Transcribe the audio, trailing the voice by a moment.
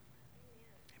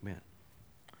Amen.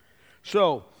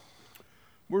 So,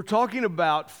 we're talking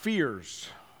about fears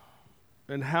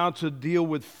and how to deal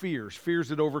with fears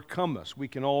that overcome us. We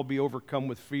can all be overcome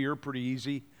with fear pretty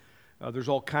easy. There's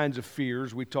all kinds of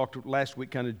fears. We talked last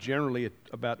week kind of generally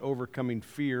about overcoming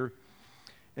fear.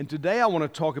 And today I want to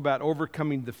talk about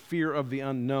overcoming the fear of the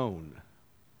unknown.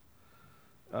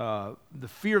 The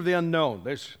fear of the unknown.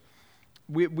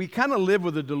 We kind of live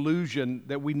with a delusion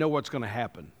that we know what's going to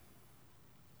happen.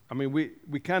 I mean,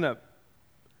 we kind of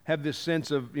have this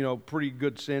sense of, pretty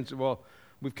good sense of, well,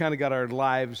 we've kind of got our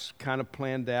lives kind of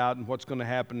planned out and what's going to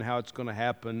happen and how it's going to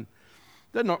happen.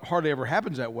 That hardly ever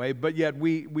happens that way, but yet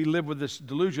we live with this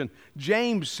delusion.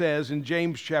 James says in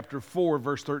James chapter 4,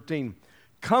 verse 13,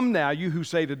 "Come now, you who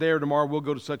say today or tomorrow we'll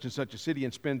go to such and such a city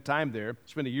and spend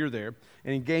a year there,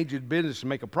 and engage in business and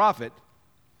make a profit,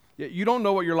 yet you don't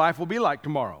know what your life will be like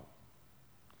tomorrow.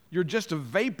 You're just a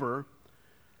vapor."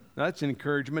 Now that's an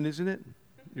encouragement, isn't it?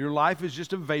 Your life is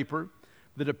just a vapor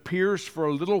that appears for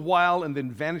a little while and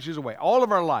then vanishes away. All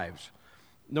of our lives,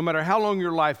 no matter how long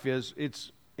your life is,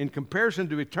 it's in comparison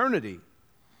to eternity,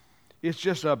 it's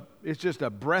just a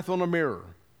breath on a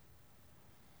mirror.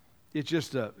 It's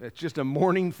just a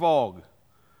morning fog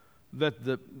that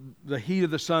the heat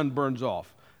of the sun burns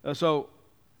off. So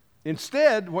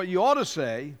instead, what you ought to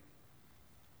say,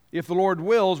 if the Lord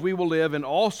wills, we will live and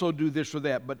also do this or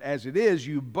that. But as it is,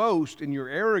 you boast in your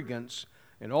arrogance,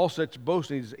 and all such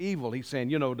boasting is evil. He's saying,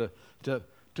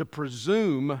 to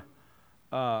presume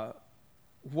what's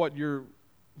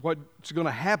going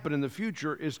to happen in the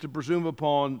future is to presume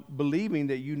upon believing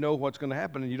that you know what's going to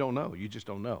happen, and you don't know. You just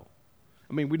don't know.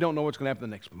 I mean, we don't know what's going to happen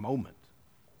the next moment.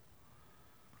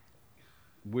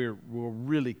 We're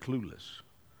really clueless.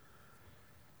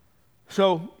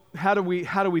 So how do we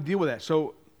deal with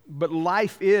that? But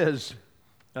life is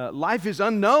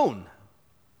unknown.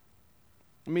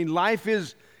 I mean, life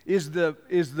is the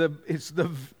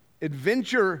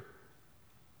adventure.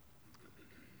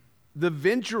 The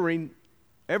venturing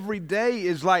every day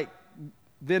is like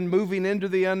then moving into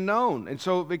the unknown, and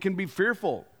so it can be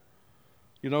fearful.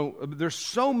 There's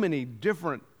so many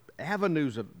different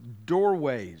avenues of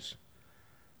doorways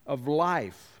of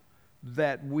life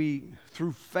that we,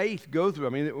 through faith, go through. I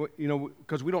mean,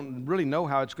 because we don't really know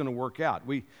how it's going to work out.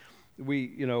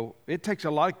 It takes a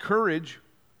lot of courage,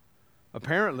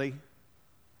 apparently,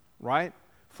 right,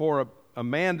 for a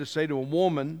man to say to a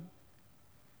woman,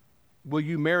 "Will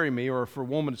you marry me?" Or for a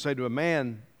woman to say to a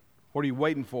man, "What are you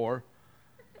waiting for?"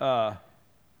 And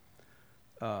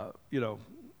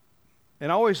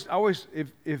I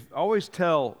always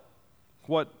tell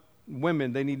what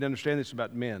women, they need to understand this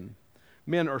about men.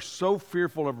 Men are so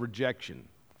fearful of rejection.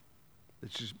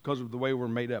 It's just because of the way we're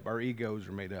made up. Our egos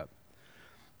are made up.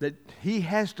 That he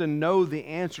has to know the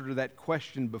answer to that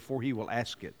question before he will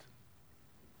ask it.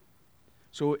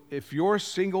 So if you're a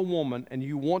single woman and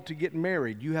you want to get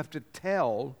married, you have to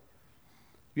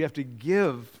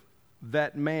give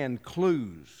that man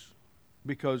clues.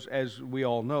 Because as we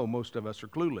all know, most of us are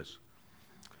clueless.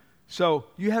 So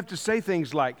you have to say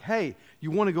things like, "Hey,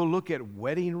 you want to go look at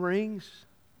wedding rings?"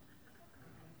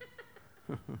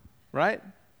 Right?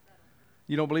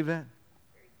 You don't believe that?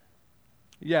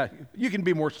 Yeah, you can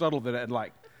be more subtle than that.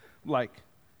 Like,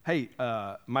 "Hey,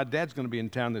 my dad's going to be in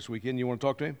town this weekend. You want to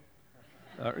talk to him?"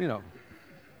 I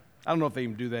don't know if they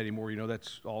even do that anymore.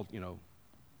 That's all,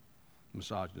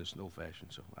 misogynist and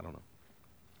old-fashioned, so I don't know.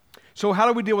 So how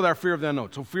do we deal with our fear of the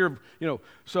unknown? So fear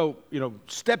of,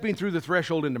 stepping through the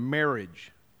threshold into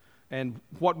marriage and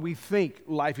what we think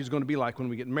life is going to be like when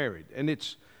we get married. And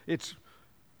it's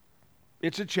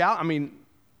a challenge. I mean,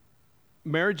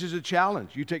 marriage is a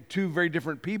challenge. You take two very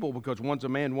different people, because one's a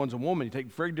man, one's a woman. You take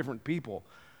very different people,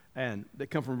 and they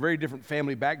come from very different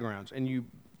family backgrounds, and you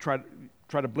try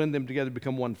to blend them together to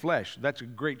become one flesh. That's a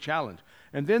great challenge.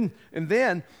 And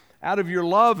then out of your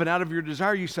love and out of your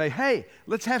desire, you say, "Hey,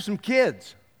 let's have some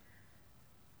kids.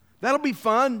 That'll be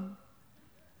fun."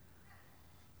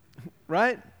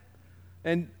 Right?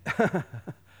 And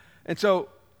so,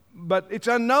 but it's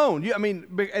unknown.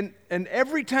 And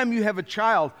every time you have a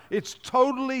child, it's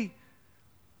totally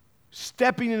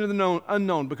stepping into the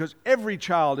unknown, because every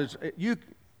child is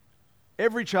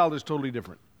totally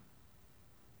different.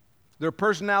 Their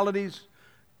personalities,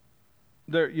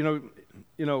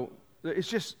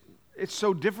 it's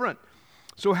so different.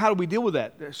 So how do we deal with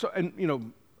that?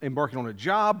 Embarking on a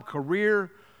job,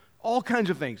 career, all kinds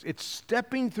of things. It's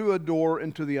stepping through a door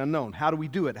into the unknown. How do we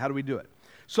do it?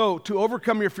 So to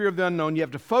overcome your fear of the unknown, you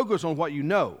have to focus on what you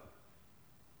know,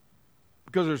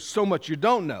 because there's so much you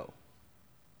don't know.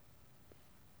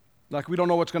 Like, we don't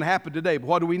know what's going to happen today, but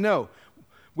what do we know?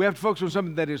 We have to focus on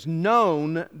something that is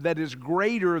known, that is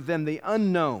greater than the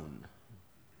unknown.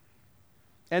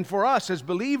 And for us as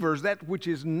believers, that which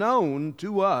is known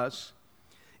to us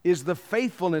is the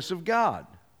faithfulness of God.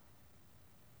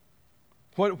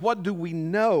 What do we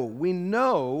know? We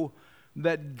know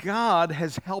that God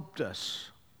has helped us.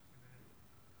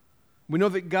 We know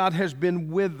that God has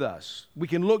been with us. We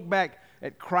can look back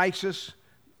at crisis,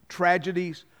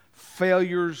 tragedies,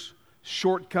 failures,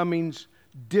 shortcomings,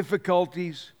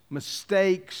 difficulties,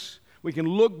 mistakes. We can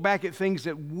look back at things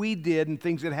that we did and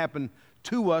things that happened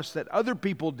to us that other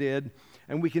people did,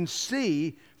 and we can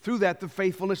see through that the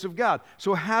faithfulness of God.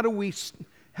 So how do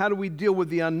we deal with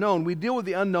the unknown? We deal with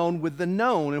the unknown with the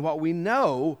known, and what we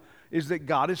know is that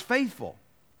God is faithful.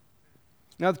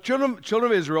 Now, the children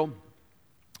of Israel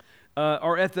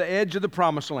are at the edge of the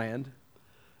promised land.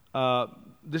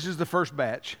 This is the first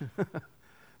batch,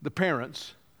 the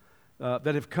parents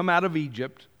that have come out of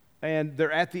Egypt, and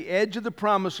they're at the edge of the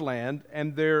promised land,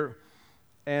 and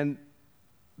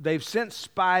they've sent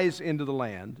spies into the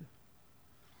land,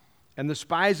 and the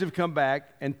spies have come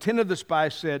back, and 10 of the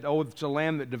spies said, oh, it's a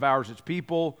land that devours its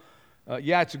people.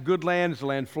 Yeah, it's a good land. It's a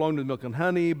land flowing with milk and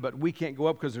honey, but we can't go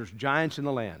up because there's giants in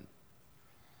the land.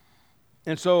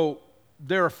 And so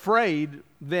they're afraid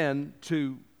then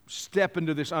to step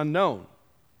into this unknown.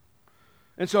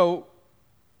 And so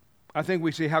I think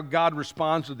we see how God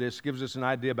responds to this, gives us an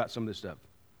idea about some of this stuff.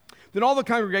 Then all the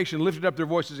congregation lifted up their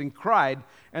voices and cried,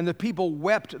 and the people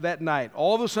wept that night.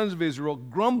 All the sons of Israel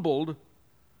grumbled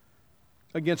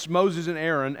against Moses and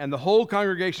Aaron, and the whole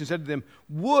congregation said to them,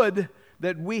 would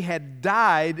that we had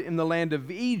died in the land of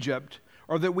Egypt,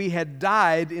 or that we had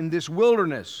died in this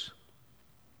wilderness.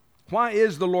 Why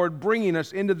is the Lord bringing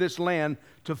us into this land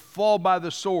to fall by the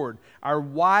sword? Our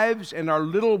wives and our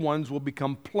little ones will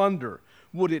become plunder.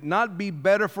 Would it not be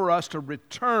better for us to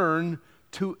return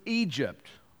to Egypt?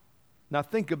 Now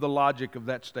think of the logic of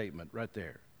that statement right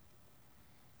there.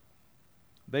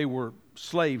 They were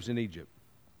slaves in Egypt.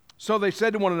 So they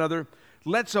said to one another,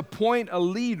 let's appoint a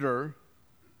leader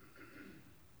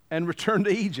and return to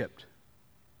Egypt.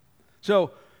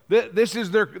 So this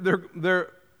is they're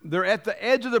at the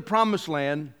edge of the promised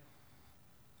land,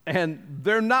 and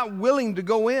they're not willing to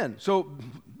go in. So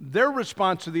their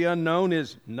response to the unknown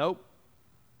is, nope,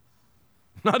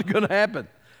 not going to happen.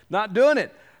 Not doing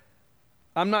it.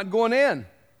 I'm not going in.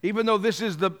 Even though this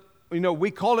is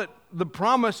we call it the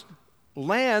promised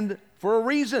land for a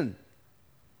reason.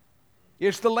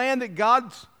 It's the land that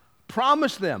God's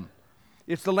promised them.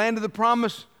 It's the land of the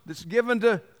promise that's given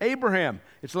to Abraham.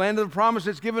 It's the land of the promise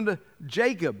that's given to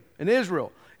Jacob and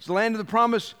Israel. It's the land of the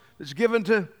promise that's given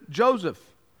to Joseph.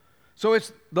 So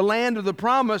it's the land of the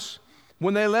promise.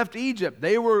 When they left Egypt,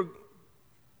 they weren't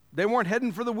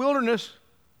heading for the wilderness.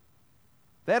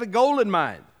 They had a goal in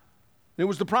mind. It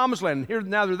was the promised land.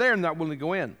 Now they're there and not willing to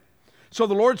go in. So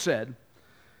the Lord said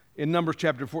in Numbers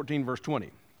chapter 14, verse 20,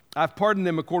 I've pardoned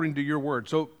them according to your word.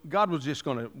 So God was just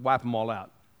going to wipe them all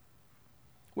out,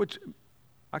 which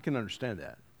I can understand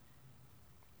that.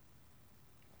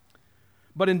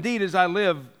 But indeed, as I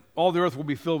live, all the earth will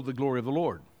be filled with the glory of the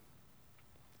Lord.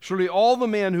 Surely all the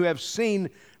men who have seen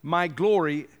my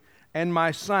glory and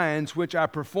my signs, which I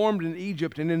performed in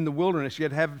Egypt and in the wilderness,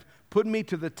 yet have put me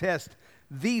to the test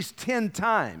these 10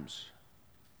 times,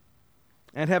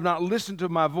 and have not listened to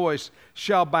my voice,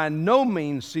 shall by no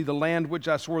means see the land which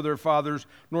I swore their fathers,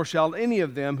 nor shall any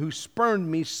of them who spurned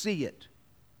me see it.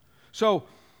 So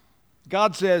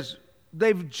God says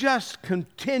they've just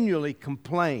continually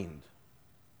complained.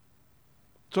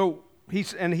 So he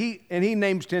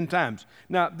names 10 times.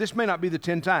 Now this may not be the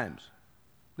 10 times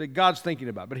that God's thinking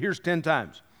about, but here's 10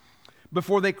 times.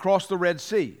 Before they crossed the Red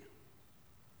Sea,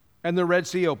 and the Red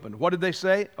Sea opened. What did they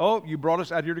say? Oh, you brought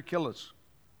us out here to kill us.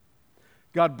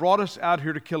 God brought us out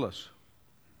here to kill us.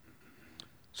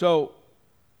 So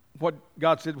what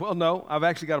God said, well, no, I've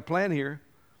actually got a plan here.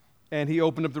 And he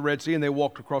opened up the Red Sea and they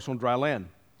walked across on dry land.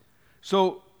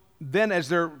 So then as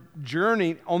they're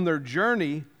on their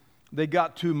journey, they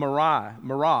got to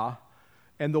Marah,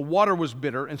 and the water was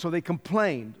bitter, and so they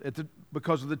complained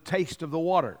because of the taste of the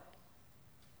water.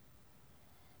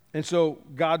 And so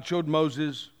God showed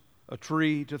Moses a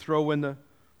tree to throw in the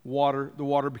water. The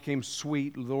water became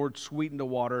sweet. The Lord sweetened the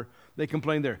water. They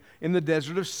complained there. In the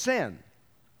desert of Sin,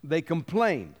 they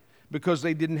complained because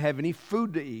they didn't have any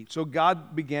food to eat. So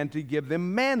God began to give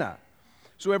them manna.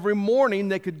 So every morning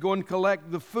they could go and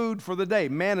collect the food for the day.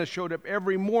 Manna showed up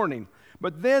every morning.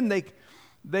 But then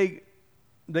they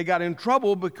got in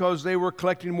trouble because they were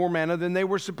collecting more manna than they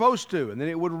were supposed to, and then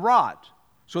it would rot.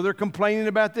 So they're complaining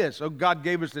about this. So God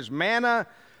gave us this manna,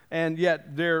 and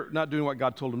yet they're not doing what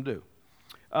God told them to do.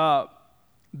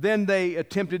 Then they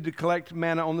attempted to collect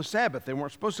manna on the Sabbath. They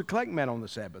weren't supposed to collect manna on the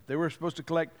Sabbath. They were supposed to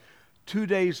collect 2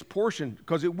 days' portion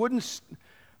because it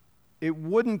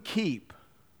wouldn't keep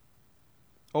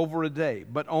over a day.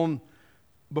 But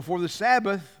before the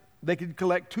Sabbath, they could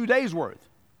collect 2 days' worth.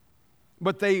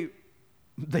 But they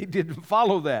didn't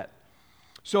follow that.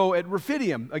 So at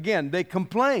Rephidim, again, they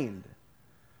complained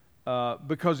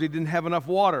because they didn't have enough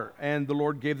water, and the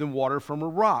Lord gave them water from a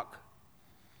rock.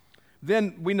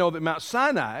 Then we know that Mount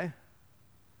Sinai,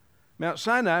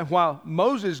 while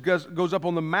Moses goes up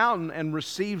on the mountain and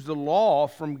receives the law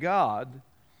from God,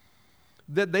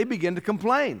 that they begin to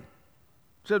complain.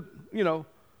 Said,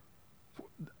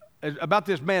 about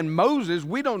this man Moses,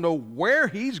 we don't know where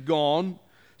he's gone,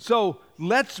 so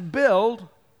let's build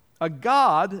a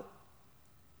god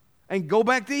and go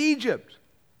back to Egypt.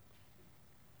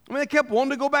 I mean, they kept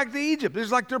wanting to go back to Egypt. This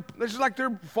is like their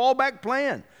fallback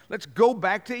plan. Let's go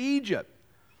back to Egypt.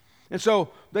 And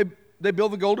so they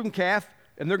build the golden calf,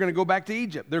 and they're going to go back to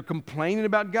Egypt. They're complaining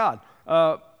about God.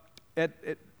 At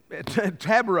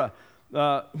Taberah,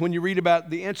 when you read about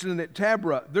the incident at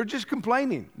Taberah, they're just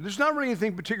complaining. There's not really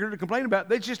anything particular to complain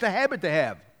about. It's just a habit to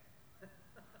have.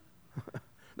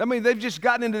 I mean, they've just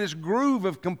gotten into this groove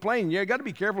of complaining. You got to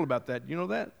be careful about that. You know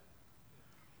that?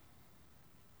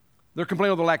 They're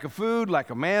complaining of the lack of food,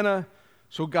 lack of manna,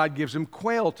 so God gives them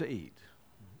quail to eat.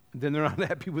 And then they're not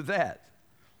happy with that.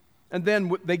 And then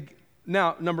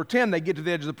number 10, they get to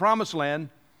the edge of the promised land,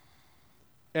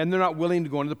 and they're not willing to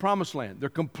go into the promised land. They're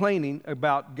complaining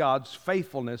about God's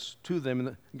faithfulness to them.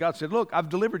 And God said, look, I've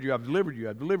delivered you, I've delivered you,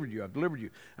 I've delivered you, I've delivered you.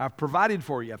 I've provided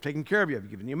for you, I've taken care of you, I've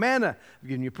given you manna, I've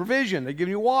given you provision, I've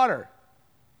given you water.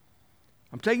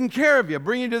 I'm taking care of you, I'm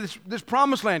bringing you to this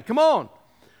promised land, come on.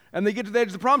 And they get to the edge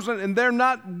of the promised land, and they're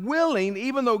not willing,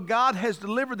 even though God has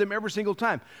delivered them every single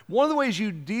time. One of the ways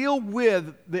you deal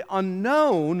with the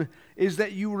unknown is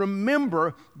that you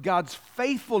remember God's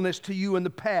faithfulness to you in the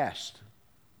past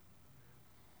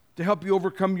to help you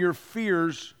overcome your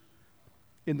fears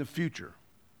in the future.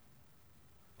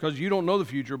 Because you don't know the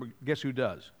future, but guess who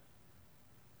does?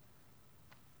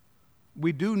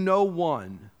 We do know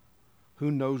one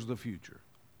who knows the future.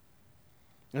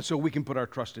 And so we can put our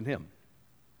trust in him.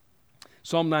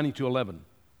 Psalm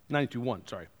 92:1,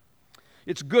 sorry.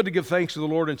 It's good to give thanks to the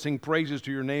Lord and sing praises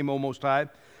to your name, O Most High,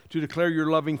 to declare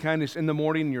your loving kindness in the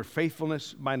morning and your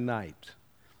faithfulness by night.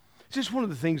 It's just one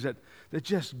of the things that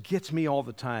just gets me all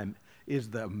the time is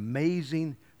the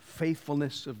amazing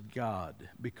faithfulness of God,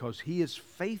 because he is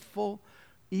faithful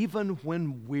even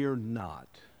when we're not.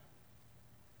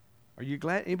 Are you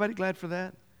glad? Anybody glad for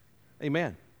that?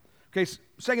 Amen. Okay,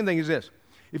 second thing is this.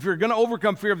 If you're going to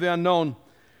overcome fear of the unknown,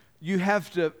 you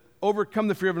have to overcome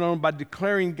the fear of the unknown by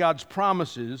declaring God's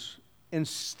promises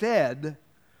instead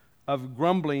of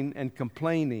grumbling and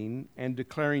complaining and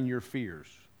declaring your fears.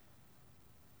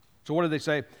 So what did they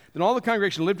say? Then all the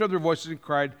congregation lifted up their voices and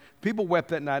cried. People wept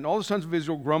that night, and all the sons of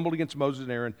Israel grumbled against Moses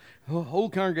and Aaron. The whole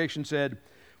congregation said,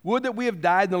 would that we have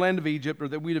died in the land of Egypt, or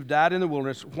that we'd have died in the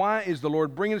wilderness. Why is the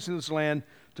Lord bringing us into this land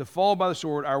to fall by the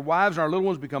sword? Our wives and our little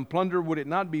ones become plunder. Would it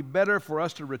not be better for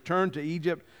us to return to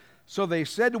Egypt? So they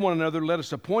said to one another, let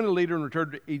us appoint a leader and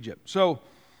return to Egypt. So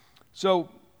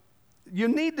you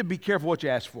need to be careful what you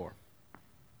ask for,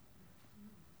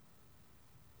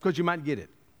 because you might get it.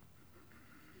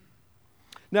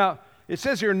 Now, it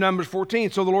says here in Numbers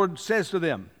 14, so the Lord says to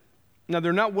them, now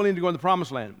they're not willing to go in the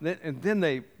promised land. And then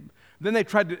they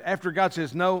tried to, after God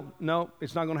says, no,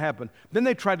 it's not going to happen. Then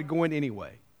they tried to go in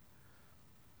anyway.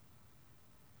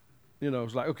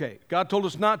 It's like, okay, God told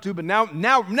us not to, but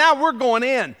now we're going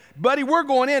in. Buddy, we're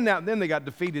going in now. Then they got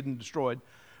defeated and destroyed.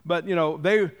 But,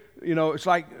 it's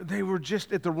like they were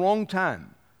just at the wrong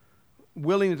time,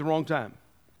 willing at the wrong time.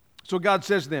 So God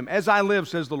says to them, as I live,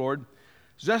 says the Lord,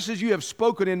 just as you have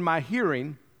spoken in my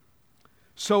hearing,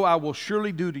 so I will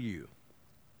surely do to you.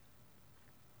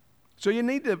 So you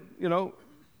need to,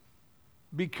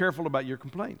 be careful about your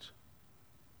complaints.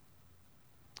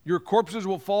 Your corpses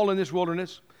will fall in this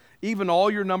wilderness, even all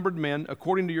your numbered men,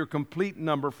 according to your complete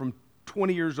number from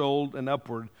 20 years old and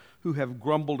upward, who have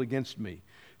grumbled against me.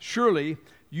 Surely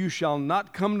you shall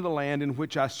not come to the land in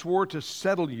which I swore to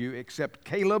settle you, except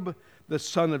Caleb the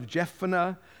son of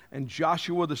Jephunneh and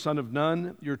Joshua the son of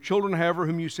Nun. Your children, however,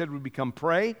 whom you said would become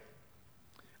prey,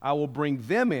 I will bring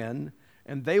them in,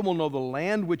 and they will know the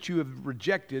land which you have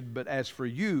rejected. But as for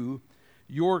you,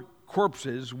 your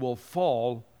corpses will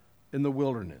fall in the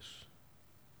wilderness.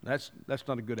 That's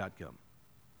not a good outcome.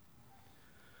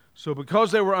 So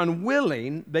because they were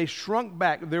unwilling, they shrunk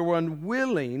back. They were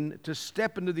unwilling to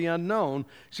step into the unknown.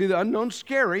 See, the unknown's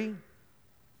scary.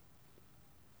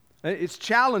 It's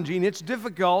challenging. It's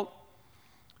difficult.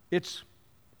 It's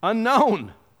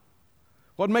unknown.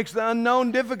 What makes the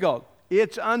unknown difficult?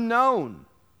 It's unknown.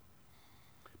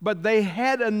 But they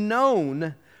had a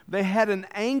known, they had an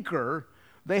anchor,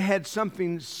 they had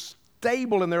something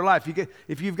stable in their life.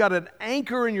 If you've got an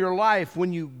anchor in your life,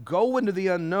 when you go into the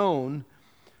unknown,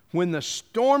 when the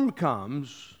storm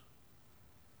comes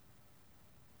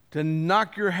to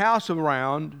knock your house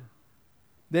around,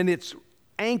 then it's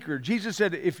anchored. Jesus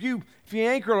said, if you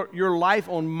anchor your life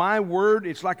on my word,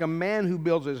 it's like a man who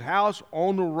builds his house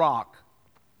on the rock.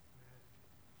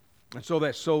 And so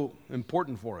that's so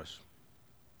important for us.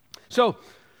 So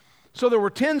there were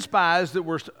 10 spies that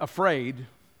were afraid,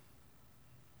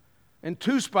 and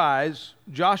 2 spies,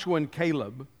 Joshua and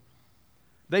Caleb,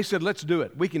 they said, let's do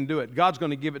it. We can do it. God's going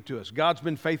to give it to us. God's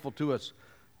been faithful to us.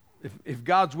 If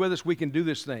God's with us, we can do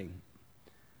this thing.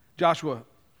 Joshua,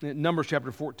 Numbers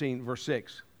chapter 14, verse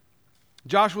 6.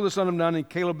 Joshua the son of Nun and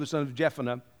Caleb the son of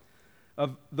Jephunneh,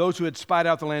 of those who had spied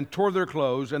out the land, tore their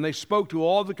clothes, and they spoke to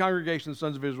all the congregation of the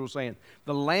sons of Israel, saying,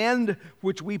 the land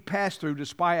which we passed through to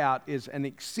spy out is an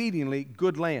exceedingly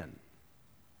good land.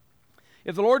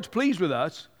 If the Lord's pleased with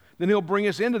us, then he'll bring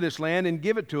us into this land and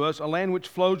give it to us, a land which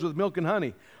flows with milk and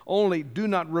honey. Only do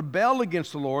not rebel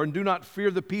against the Lord, and do not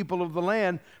fear the people of the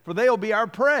land, for they will be our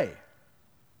prey.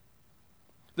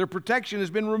 Their protection has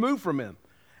been removed from him,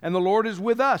 and the Lord is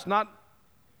with us.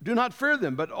 Do not fear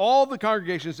them. But all the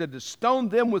congregation said to stone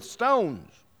them with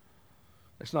stones.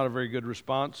 That's not a very good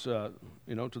response, to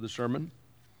the sermon.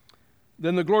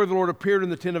 Then the glory of the Lord appeared in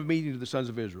the tent of meeting to the sons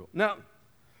of Israel. Now,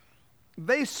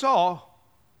 they saw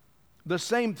the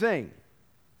same thing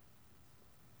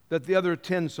that the other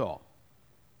 10 saw.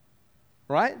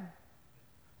 Right?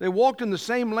 They walked in the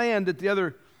same land that the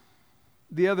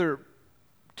other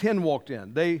 10 walked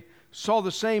in. They saw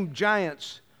the same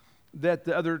giants that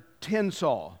the other 10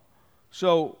 saw.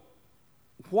 So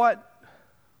what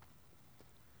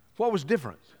was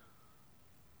different?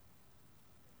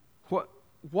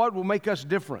 What will make us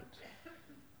different?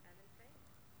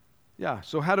 Yeah,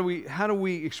 so how do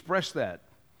we express that?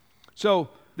 So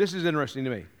this is interesting to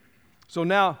me. So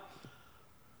now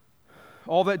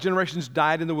all that generation's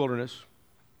died in the wilderness.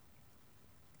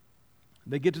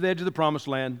 They get to the edge of the promised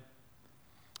land.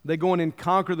 They go in and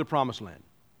conquer the promised land.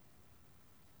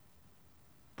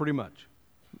 Pretty much.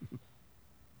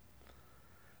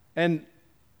 And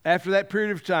after that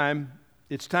period of time,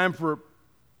 it's time for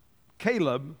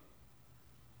Caleb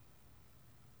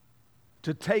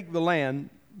to take the land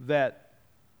that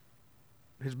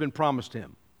has been promised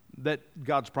him, that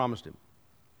God's promised him.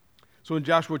 So in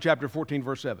Joshua chapter 14,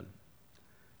 verse 7,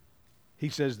 he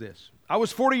says this, I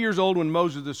was 40 years old when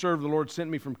Moses, the servant of the Lord, sent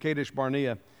me from Kadesh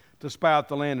Barnea to spy out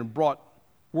the land and brought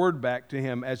word back to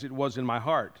him as it was in my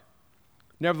heart.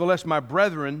 Nevertheless, my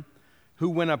brethren who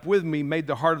went up with me made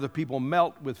the heart of the people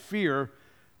melt with fear,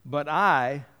 but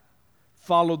I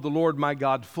followed the Lord my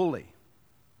God fully.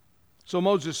 So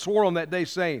Moses swore on that day,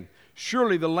 saying,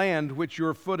 surely the land which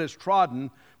your foot has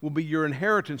trodden will be your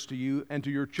inheritance to you and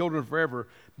to your children forever,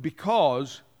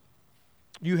 because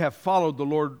you have followed the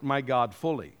Lord my God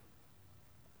fully.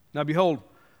 Now behold,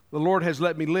 the Lord has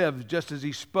let me live just as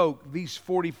he spoke these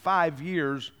 45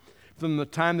 years from the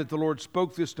time that the Lord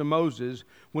spoke this to Moses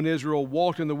when Israel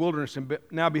walked in the wilderness. And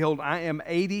now behold, I am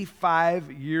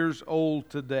 85 years old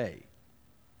today.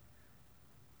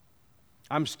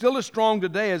 I'm still as strong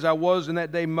today as I was in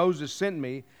that day Moses sent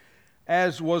me,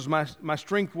 as was my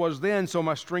strength was then, so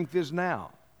my strength is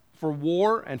now, for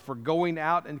war and for going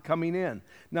out and coming in.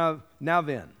 Now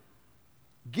then,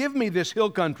 give me this hill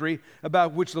country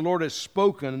about which the Lord has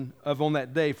spoken of on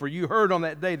that day, for you heard on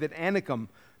that day that Anakim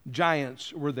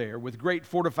giants were there with great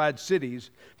fortified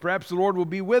cities. Perhaps the Lord will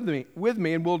be with me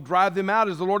and will drive them out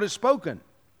as the Lord has spoken.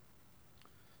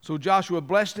 So Joshua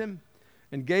blessed him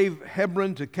and gave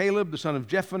Hebron to Caleb, the son of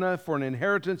Jephunneh, for an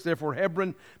inheritance. Therefore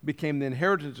Hebron became the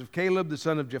inheritance of Caleb, the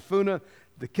son of Jephunneh,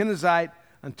 the Kenizzite,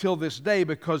 until this day,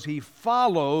 because he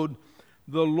followed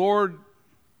the Lord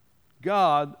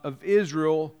God of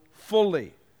Israel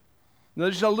fully. Now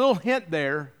there's a little hint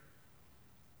there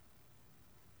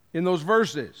in those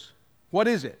verses. What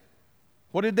is it?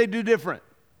 What did they do different?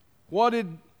 What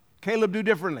did Caleb do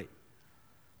differently?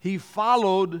 He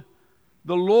followed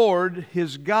the Lord,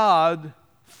 his God,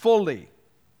 fully. In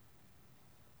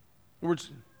other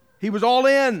words, he was all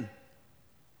in.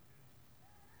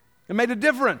 It made a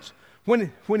difference.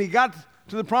 When he got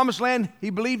to the promised land,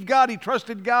 he believed God, he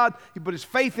trusted God, he put his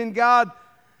faith in God.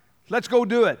 Let's go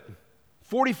do it.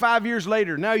 45 years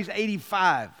later, now he's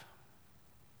 85.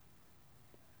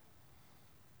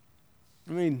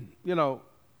 I mean,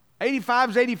 85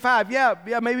 is 85. Yeah,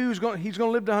 maybe he's going to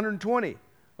live to 120.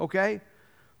 Okay?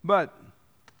 But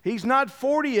He's not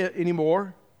 40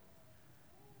 anymore.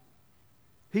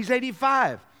 He's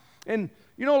 85. And,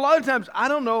 you know, a lot of times, I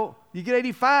don't know, you get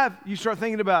 85, you start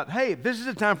thinking about, hey, this is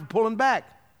a time for pulling back.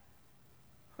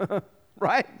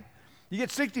 Right? You get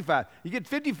 65, you get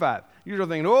 55. You start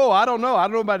thinking, oh, I don't know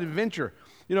about adventure.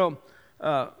 You know,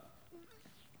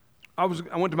 I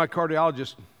went to my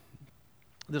cardiologist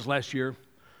this last year,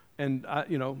 and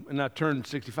I turned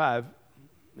 65,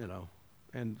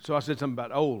 and so I said something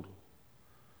about old.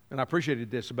 And I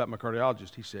appreciated this about my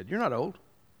cardiologist. He said, "You're not old."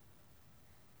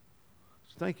 I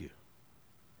said, "Thank you."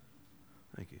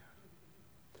 He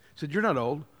said, "You're not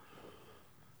old."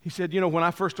 He said, when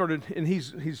I first started, and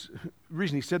he's the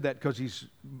reason he said that because he's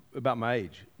about my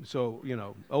age. So,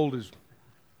 old is,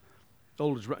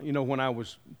 when I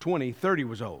was 20, 30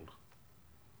 was old.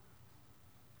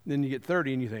 Then you get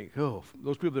 30 and you think, oh,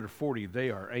 those people that are 40,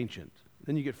 they are ancient.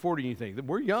 Then you get 40 and you think,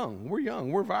 we're young,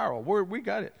 we're viral, we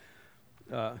got it.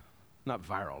 Not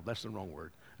viral, that's the wrong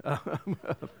word.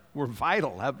 We're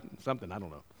vital, something, I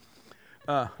don't know.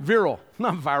 Viral,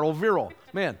 not viral, viral.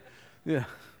 Man, yeah.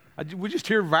 We just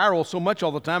hear viral so much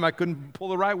all the time, I couldn't pull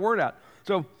the right word out.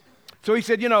 So he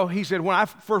said, when I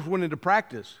first went into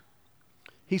practice,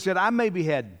 he said, I maybe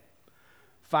had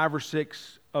 5 or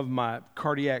 6 of my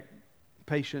cardiac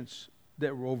patients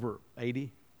that were over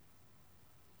 80.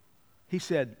 He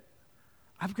said,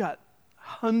 I've got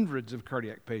hundreds of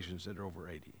cardiac patients that are over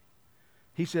 80.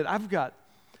 He said, I've got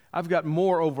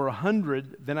more over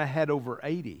 100 than I had over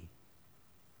 80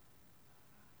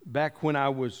 back when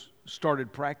I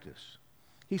started practice.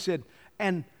 He said,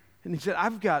 and he said,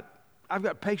 I've got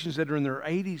patients that are in their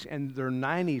 80s and their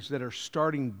 90s that are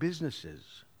starting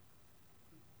businesses.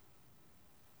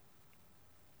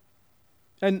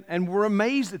 And we're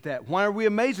amazed at that. Why are we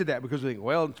amazed at that? Because we think,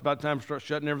 well, it's about time to start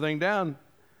shutting everything down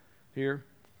here.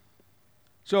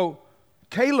 So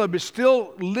Caleb is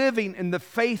still living in the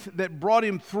faith that brought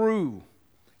him through.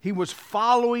 He was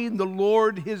following the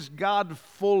Lord his God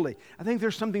fully. I think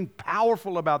there's something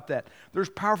powerful about that. There's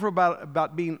powerful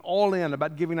about being all in,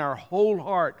 about giving our whole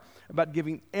heart, about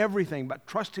giving everything, about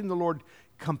trusting the Lord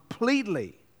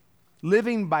completely,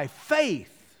 living by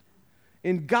faith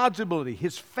in God's ability,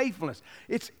 his faithfulness.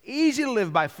 It's easy to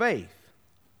live by faith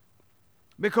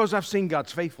because I've seen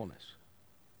God's faithfulness.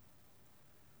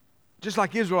 Just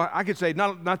like Israel, I could say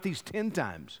not these 10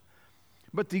 times,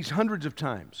 but these hundreds of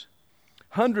times.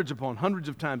 Hundreds upon hundreds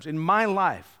of times in my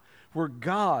life where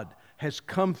God has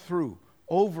come through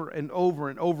over and over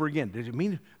and over again. Did it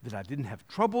mean that I didn't have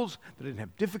troubles, that I didn't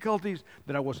have difficulties,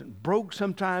 that I wasn't broke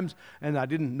sometimes, and I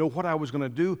didn't know what I was going to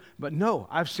do? But no,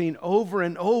 I've seen over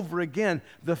and over again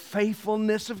the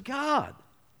faithfulness of God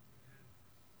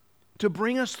to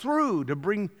bring us through, to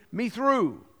bring me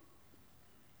through.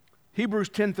 Hebrews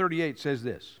 10:38 says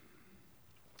this,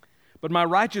 "But my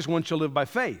righteous one shall live by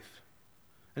faith.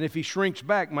 And if he shrinks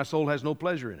back, my soul has no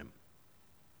pleasure in him."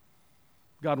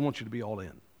 God wants you to be all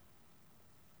in.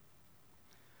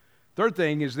 Third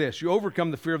thing is this: you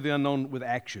overcome the fear of the unknown with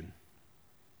action.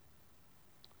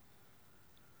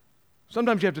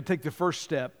 Sometimes you have to take the first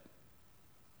step,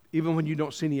 even when you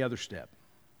don't see any other step.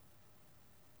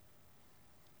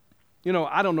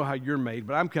 I don't know how you're made,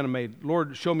 but I'm kind of made,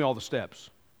 Lord, show me all the steps.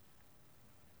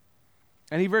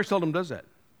 And he very seldom does that.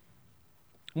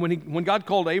 When God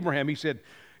called Abraham, he said,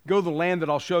 go to the land that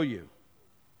I'll show you.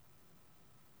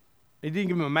 He didn't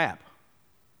give him a map.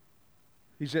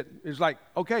 He said, it's like,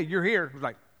 okay, you're here. It was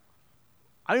like,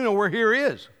 I don't even know where here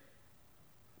is,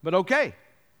 but okay.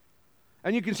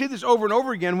 And you can see this over and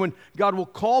over again when God will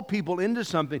call people into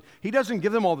something. He doesn't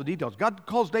give them all the details. God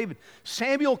calls David.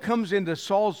 Samuel comes into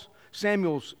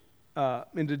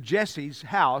into Jesse's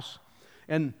house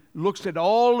and looks at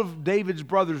all of David's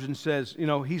brothers and says,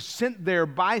 he's sent there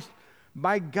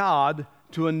by God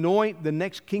to anoint the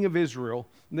next king of Israel.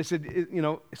 And they said,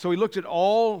 so he looks at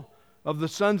all of the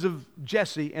sons of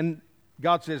Jesse, and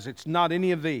God says, it's not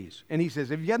any of these. And he says,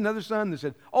 have you got another son? They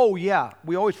said, oh yeah,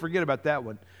 we always forget about that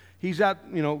one. He's out,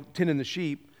 tending the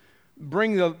sheep.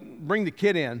 Bring the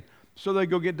kid in. So they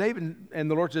go get David,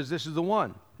 and the Lord says, this is the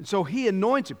one. And so he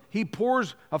anoints him. He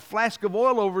pours a flask of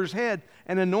oil over his head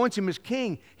and anoints him as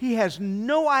king. He has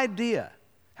no idea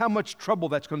how much trouble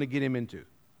that's going to get him into.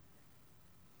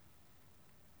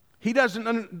 He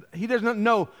doesn't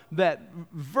know that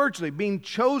virtually being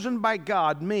chosen by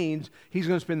God means he's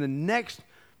going to spend the next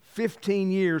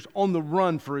 15 years on the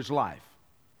run for his life.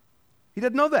 He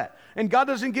doesn't know that. And God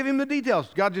doesn't give him the details.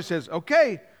 God just says,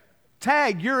 okay,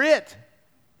 tag, you're it.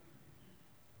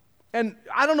 And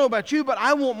I don't know about you, but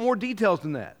I want more details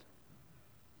than that.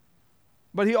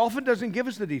 But he often doesn't give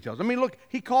us the details. I mean, look,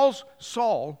 he calls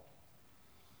Saul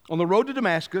on the road to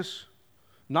Damascus,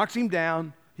 knocks him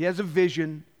down. He has a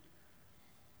vision.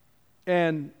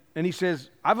 And he says,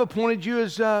 I've appointed you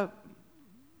as to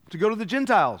go to the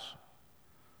Gentiles.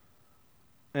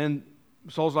 And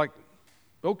Saul's like,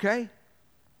 okay.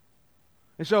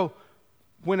 And so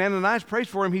when Ananias prays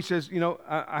for him, he says,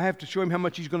 I have to show him how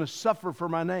much he's going to suffer for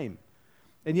my name.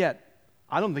 And yet,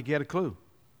 I don't think he had a clue.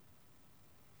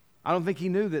 I don't think he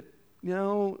knew that,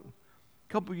 a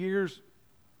couple of years,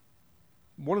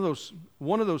 one of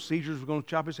those seizures was going to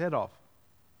chop his head off.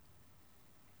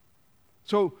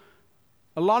 So,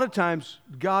 a lot of times,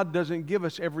 God doesn't give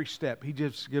us every step. He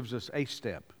just gives us a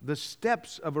step. The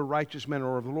steps of a righteous man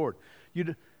or of the Lord.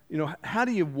 How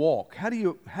do you walk? How do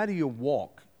you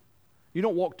walk? You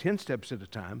don't walk 10 steps at a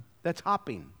time. That's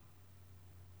hopping.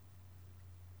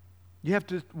 You have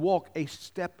to walk a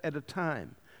step at a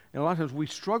time. And a lot of times we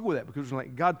struggle with that because we're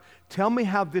like, God, tell me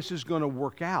how this is going to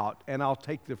work out, and I'll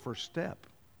take the first step.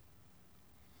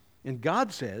 And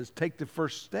God says, take the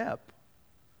first step,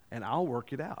 and I'll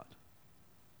work it out.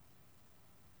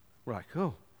 We're like,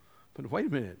 oh, but wait a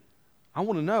minute. I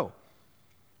want to know.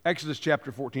 Exodus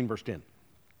chapter 14, verse 10.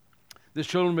 This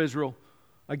children of Israel,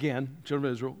 again,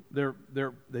 children of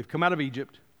Israel, they've come out of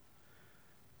Egypt.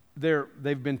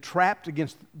 They've been trapped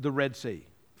against the Red Sea.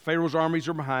 Pharaoh's armies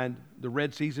are behind. The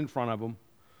Red Sea's in front of them.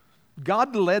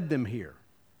 God led them here.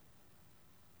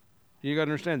 You got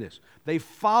to understand this. They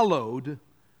followed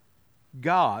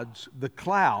the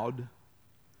cloud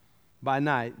by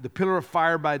night, the pillar of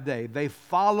fire by day. They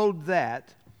followed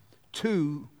that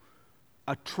to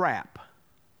a trap.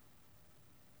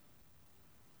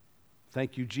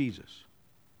 Thank you, Jesus.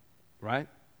 Right?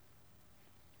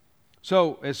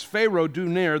 So, as Pharaoh drew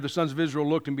near, the sons of Israel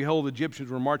looked, and behold, the Egyptians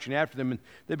were marching after them, and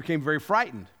they became very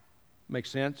frightened.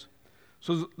 Makes sense?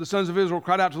 So the sons of Israel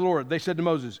cried out to the Lord. They said to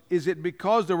Moses, is it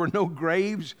because there were no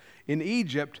graves in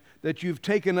Egypt that you've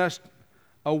taken us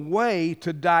away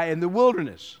to die in the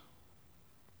wilderness?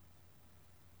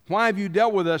 Why have you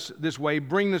dealt with us this way,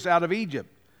 bringing us out of Egypt?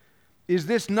 Is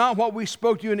this not what we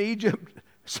spoke to you in Egypt,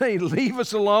 saying, leave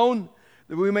us alone,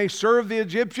 that we may serve the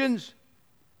Egyptians?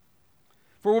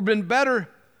 For it would have been better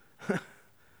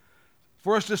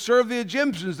for us to serve the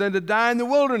Egyptians than to die in the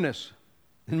wilderness.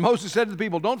 And Moses said to the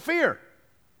people, don't fear.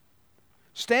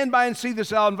 Stand by and see the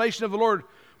salvation of the Lord,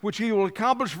 which he will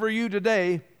accomplish for you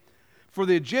today. For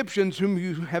the Egyptians whom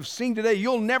you have seen today,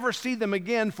 you'll never see them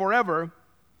again forever.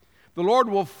 The Lord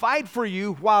will fight for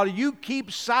you while you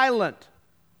keep silent.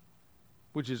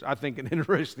 Which is, I think, an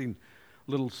interesting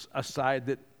little aside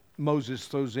that Moses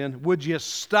throws in. Would you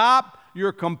stop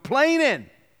your complaining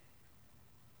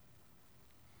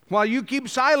while you keep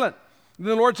silent? And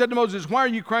the Lord said to Moses, why are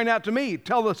you crying out to me?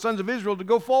 Tell the sons of Israel to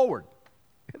go forward.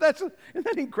 Isn't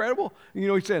that incredible?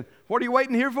 He said, what are you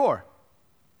waiting here for?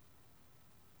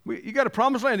 You got a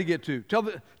promised land to get to. Tell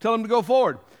them to go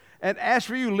forward. And as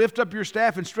for you, lift up your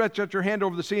staff and stretch out your hand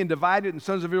over the sea and divide it, and the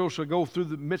sons of Israel shall go through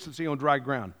the midst of the sea on dry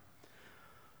ground.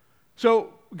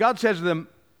 So God says to them,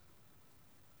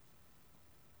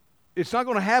 it's not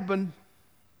going to happen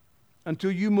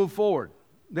until you move forward.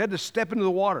 They had to step into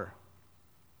the water.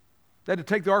 They had to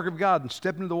take the ark of God and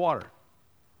step into the water.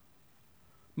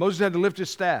 Moses had to lift his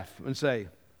staff and say,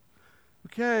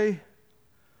 okay,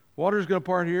 water's going to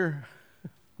part here.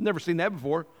 Never seen that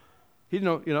before. He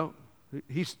didn't know,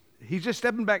 he's just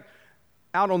stepping back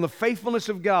out on the faithfulness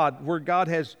of God, where God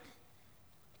has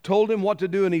told him what to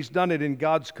do and he's done it, and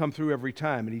God's come through every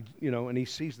time, and he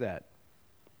sees that.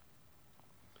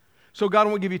 So God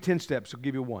won't give you 10 steps, he'll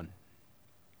give you one.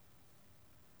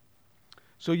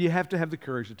 So you have to have the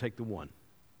courage to take the one.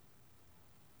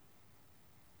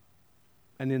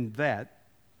 And in that,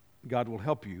 God will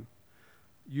help you.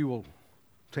 You will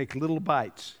take little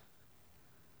bites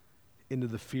into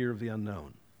the fear of the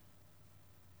unknown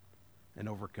and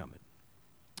overcome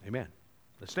it. Amen.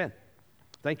 Let's stand.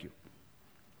 Thank you.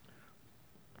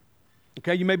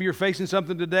 Okay, maybe you're facing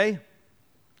something today.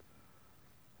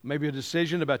 Maybe a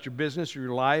decision about your business or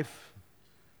your life.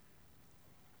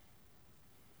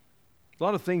 A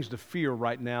lot of things to fear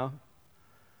right now.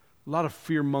 A lot of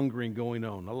fear-mongering going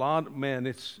on.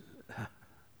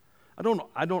 I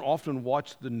don't often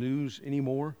watch the news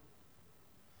anymore.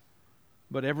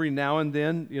 But every now and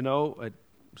then, at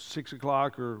 6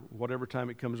 o'clock or whatever time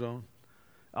it comes on,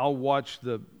 I'll watch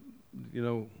the,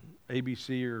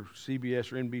 ABC or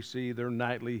CBS or NBC, their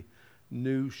nightly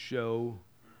news show,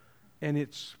 and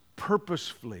it's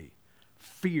purposefully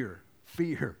fear.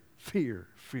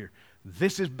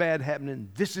 This is bad happening,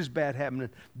 this is bad happening,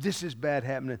 this is bad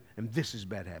happening, and this is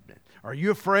bad happening. Are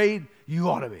you afraid? You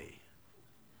ought to be.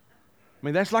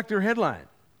 That's like their headline.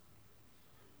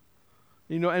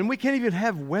 You know, and we can't even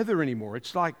have weather anymore.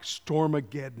 It's like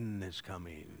Stormageddon is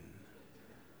coming.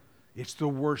 It's the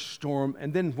worst storm.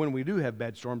 And then when we do have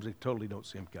bad storms, they totally don't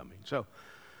see them coming.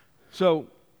 So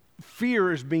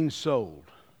fear is being sold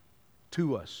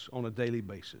to us on a daily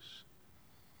basis.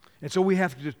 And so we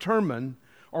have to determine,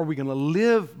 are we going to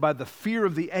live by the fear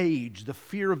of the age, the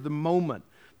fear of the moment,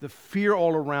 the fear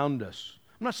all around us?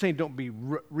 I'm not saying don't be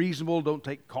reasonable, don't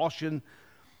take caution.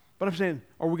 But I'm saying,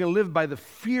 are we going to live by the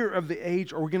fear of the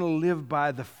age, or are we going to live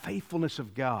by the faithfulness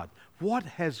of God? What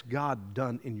has God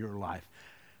done in your life?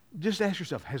 Just ask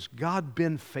yourself, has God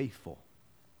been faithful?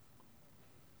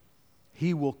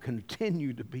 He will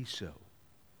continue to be so.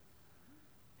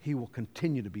 He will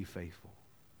continue to be faithful.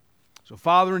 So,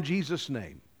 Father, in Jesus'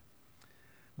 name,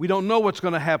 we don't know what's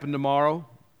going to happen tomorrow.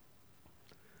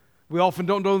 We often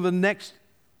don't know the next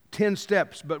 10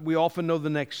 steps, but we often know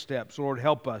the next steps. Lord,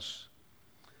 help us.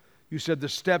 You said the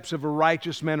steps of a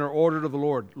righteous man are ordered of the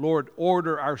Lord. Lord,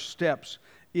 order our steps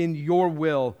in your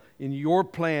will, in your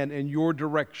plan, in your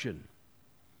direction.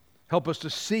 Help us to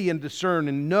see and discern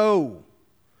and know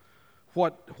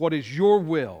what is your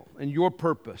will and your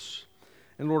purpose.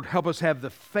 And Lord, help us have the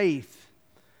faith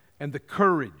and the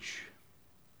courage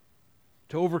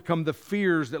to overcome the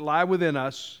fears that lie within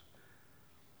us,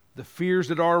 the fears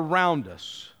that are around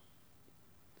us,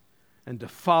 and to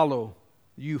follow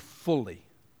you fully.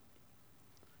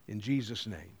 In Jesus'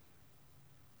 name,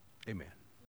 amen.